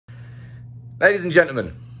Ladies and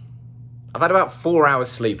gentlemen, I've had about 4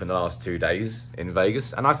 hours sleep in the last 2 days in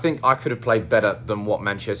Vegas, and I think I could have played better than what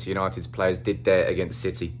Manchester United's players did there against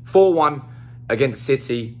City. 4-1 against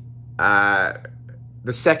City. The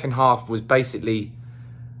second half was basically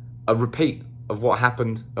a repeat of what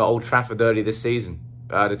happened at Old Trafford earlier this season.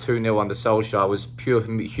 The 2-0 under Solskjaer was pure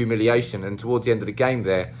humiliation, and towards the end of the game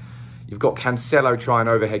there, you've got Cancelo trying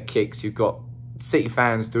overhead kicks, you've got City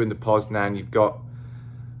fans doing the Poznan, you've got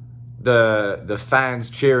the fans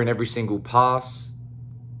cheering every single pass.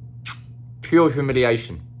 Pure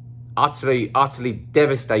humiliation. Utterly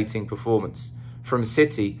devastating performance from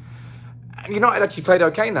City. And United actually played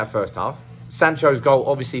okay in that first half. Sancho's goal,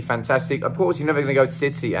 obviously fantastic. Of course, you're never going to go to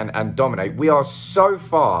City and dominate. We are so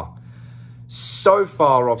far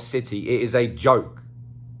off City, it is a joke.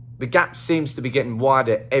 The gap seems to be getting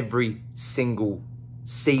wider every single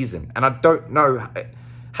season. And I don't know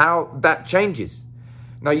how that changes.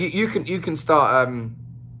 Now, you can start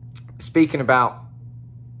speaking about,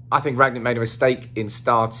 I think Rangnick made a mistake in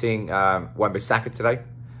starting Wan-Bissaka today.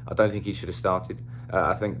 I don't think he should have started.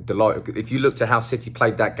 I think if you looked at how City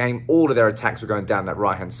played that game, all of their attacks were going down that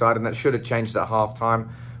right-hand side, and that should have changed at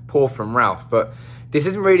half-time. Poor from Ralph. But this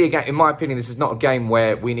isn't really a game, in my opinion, this is not a game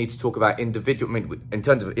where we need to talk about individual, I mean, in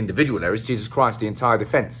terms of individual errors, Jesus Christ, the entire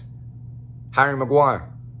defence. Harry Maguire,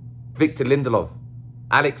 Victor Lindelof,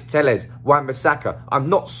 Alex Telles, Wan-Bissaka. I'm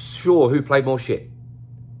not sure who played more shit.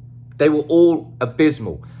 They were all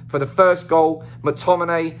abysmal. For the first goal,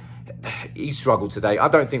 McTominay, he struggled today. I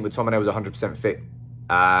don't think McTominay was 100% fit.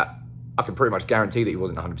 I can pretty much guarantee that he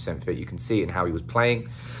wasn't 100% fit. You can see it in how he was playing.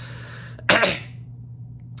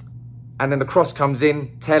 And then the cross comes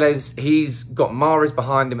in. Telles, he's got Mahrez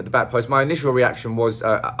behind him at the back post. My initial reaction was,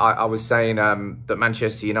 I was saying that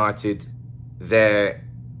Manchester United, there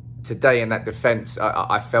today in that defence,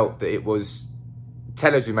 I felt that it was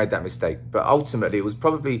Telles who made that mistake. But ultimately, it was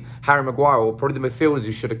probably Harry Maguire or probably the midfielders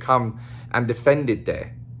who should have come and defended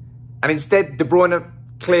there. And instead, De Bruyne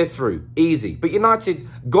clear through, easy. But United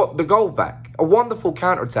got the goal back. A wonderful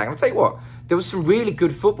counter-attack. And I'll tell you what, there was some really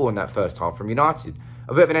good football in that first half from United.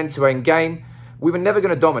 A bit of an end-to-end game. We were never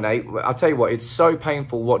going to dominate. I'll tell you what, it's so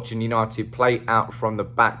painful watching United play out from the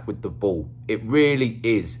back with the ball. It really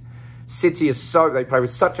is. City is they play with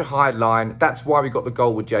such a high line. That's why we got the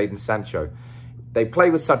goal with Jadon Sancho. They play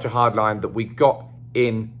with such a hard line that we got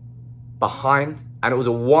in behind, and it was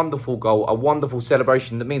a wonderful goal, a wonderful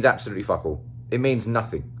celebration that means absolutely fuck all. It means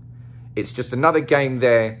nothing. It's just another game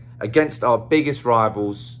there against our biggest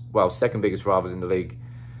rivals, well, second biggest rivals in the league.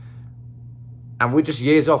 And we're just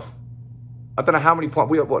years off. I don't know how many points,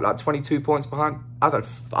 we are what, like 22 points behind? I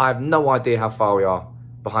have no idea how far we are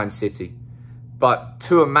behind City. But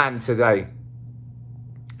to a man today,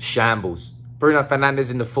 shambles. Bruno Fernandes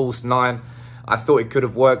in the false nine. I thought it could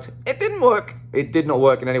have worked. It didn't work. It did not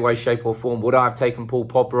work in any way, shape or form. Would I have taken Paul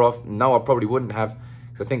Pogba off? No, I probably wouldn't have.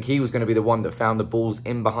 Because I think he was going to be the one that found the balls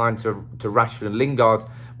in behind to Rashford and Lingard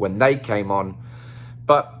when they came on.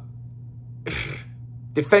 But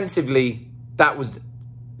defensively, that was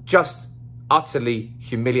just utterly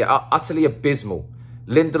utterly abysmal.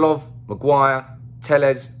 Lindelof, Maguire,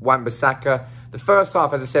 Telles, Wan-Bissaka. The first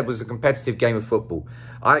half, as I said, was a competitive game of football.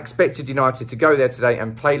 I expected United to go there today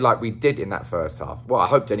and play like we did in that first half. Well, I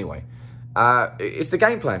hoped anyway. It's the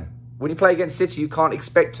game plan. When you play against City, you can't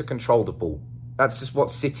expect to control the ball. That's just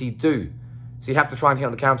what City do. So you have to try and hit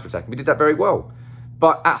on the counter-attack. We did that very well.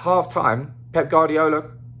 But at half-time, Pep Guardiola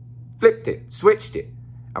flipped it, switched it.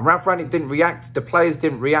 And Ralph Rangnick didn't react. The players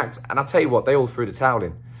didn't react. And I'll tell you what, they all threw the towel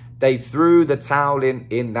in. They threw the towel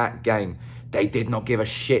in that game. They did not give a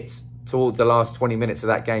shit towards the last 20 minutes of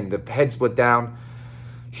that game. The heads were down.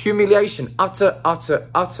 Humiliation.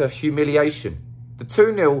 Utter humiliation. The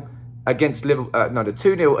 2-0 against Liverpool. The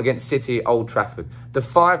 2-0 against City at Old Trafford. The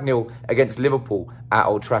 5-0 against Liverpool at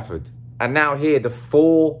Old Trafford. And now here, the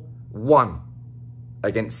 4-1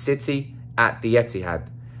 against City at the Etihad.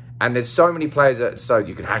 And there's so many players that, so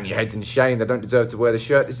you can hang your heads in shame. They don't deserve to wear the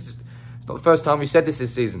shirt. It's not the first time we said this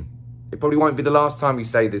season. It probably won't be the last time we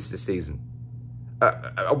say this season.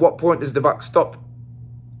 At what point does the buck stop?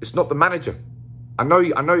 It's not the manager. I know.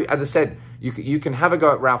 As I said, you can have a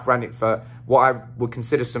go at Ralph Rangnick for what I would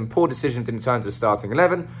consider some poor decisions in terms of starting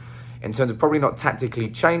 11, in terms of probably not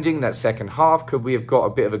tactically changing that second half. Could we have got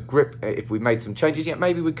a bit of a grip if we made some changes? Yeah,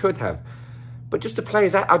 maybe we could have. But just the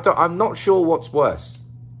players, I'm not sure what's worse.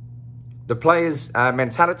 The players'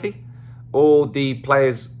 mentality or the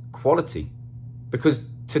players' quality. Because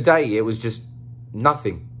today it was just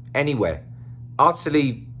nothing, anywhere.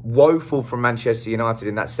 Utterly woeful from Manchester United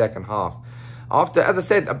in that second half. After, as I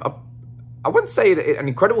said, I wouldn't say an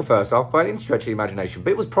incredible first half by any stretch of the imagination, but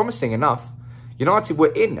it was promising enough. United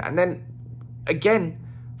were in. And then, again,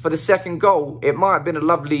 for the second goal, it might have been a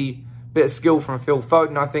lovely bit of skill from Phil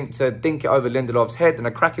Foden, I think, to dink it over Lindelof's head, and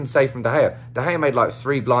a cracking save from De Gea. De Gea made like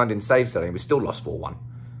 3 blinding saves, and we still lost 4-1.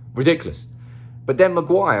 Ridiculous. But then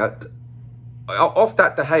Maguire, off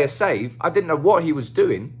that De Gea save, I didn't know what he was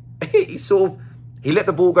doing. He let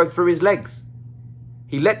the ball go through his legs.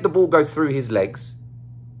 He let the ball go through his legs.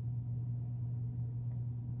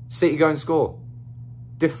 City go and score.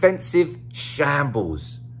 Defensive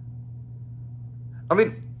shambles. I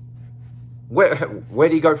mean, where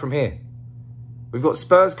do you go from here? We've got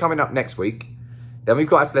Spurs coming up next week. Then we've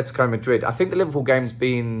got Atletico Madrid. I think the Liverpool game's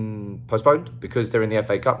been postponed because they're in the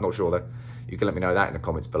FA Cup. Not sure though. You can let me know that in the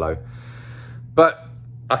comments below. But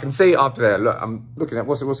I can see after there, look, I'm looking at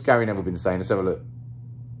what's Gary Neville been saying. Let's have a look.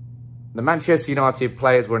 The Manchester United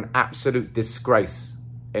players were an absolute disgrace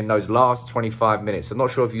in those last 25 minutes. I'm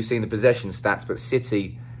not sure if you've seen the possession stats, but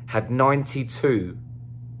City had 92%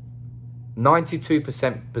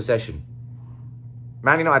 possession.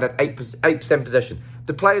 Man United had 8% possession.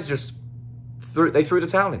 The players just threw the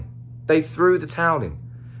towel in. They threw the towel in.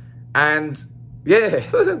 And yeah,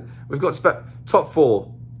 we've got top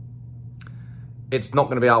 4. It's not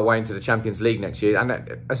going to be our way into the Champions League next year. And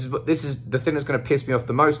this is the thing that's going to piss me off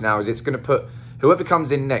the most now, is it's going to put whoever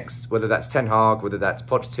comes in next, whether that's Ten Hag, whether that's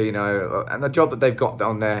Pochettino, and the job that they've got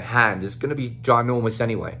on their hand is going to be ginormous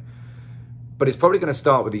anyway. But it's probably going to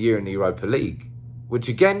start with a year in the Europa League, which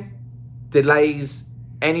again delays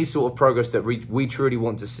any sort of progress that we truly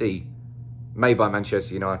want to see made by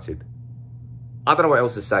Manchester United. I don't know what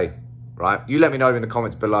else to say, right? You let me know in the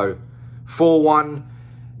comments below. 4-1.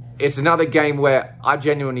 It's another game where I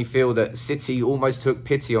genuinely feel that City almost took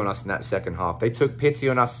pity on us in that second half. They took pity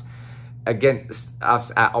on us against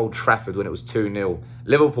us at Old Trafford when it was 2-0.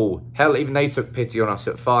 Liverpool, hell, even they took pity on us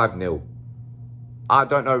at 5-0. I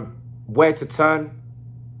don't know where to turn.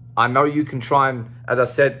 I know you can try and, as I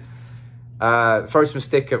said, throw some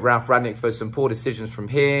stick at Ralph Rangnick for some poor decisions from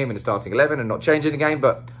him in the starting 11 and not changing the game,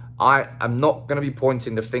 but I am not going to be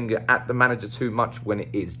pointing the finger at the manager too much when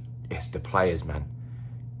it's the players, man.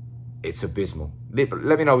 It's abysmal.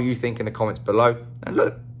 Let me know what you think in the comments below. And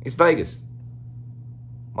look, it's Vegas.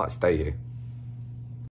 Might stay here.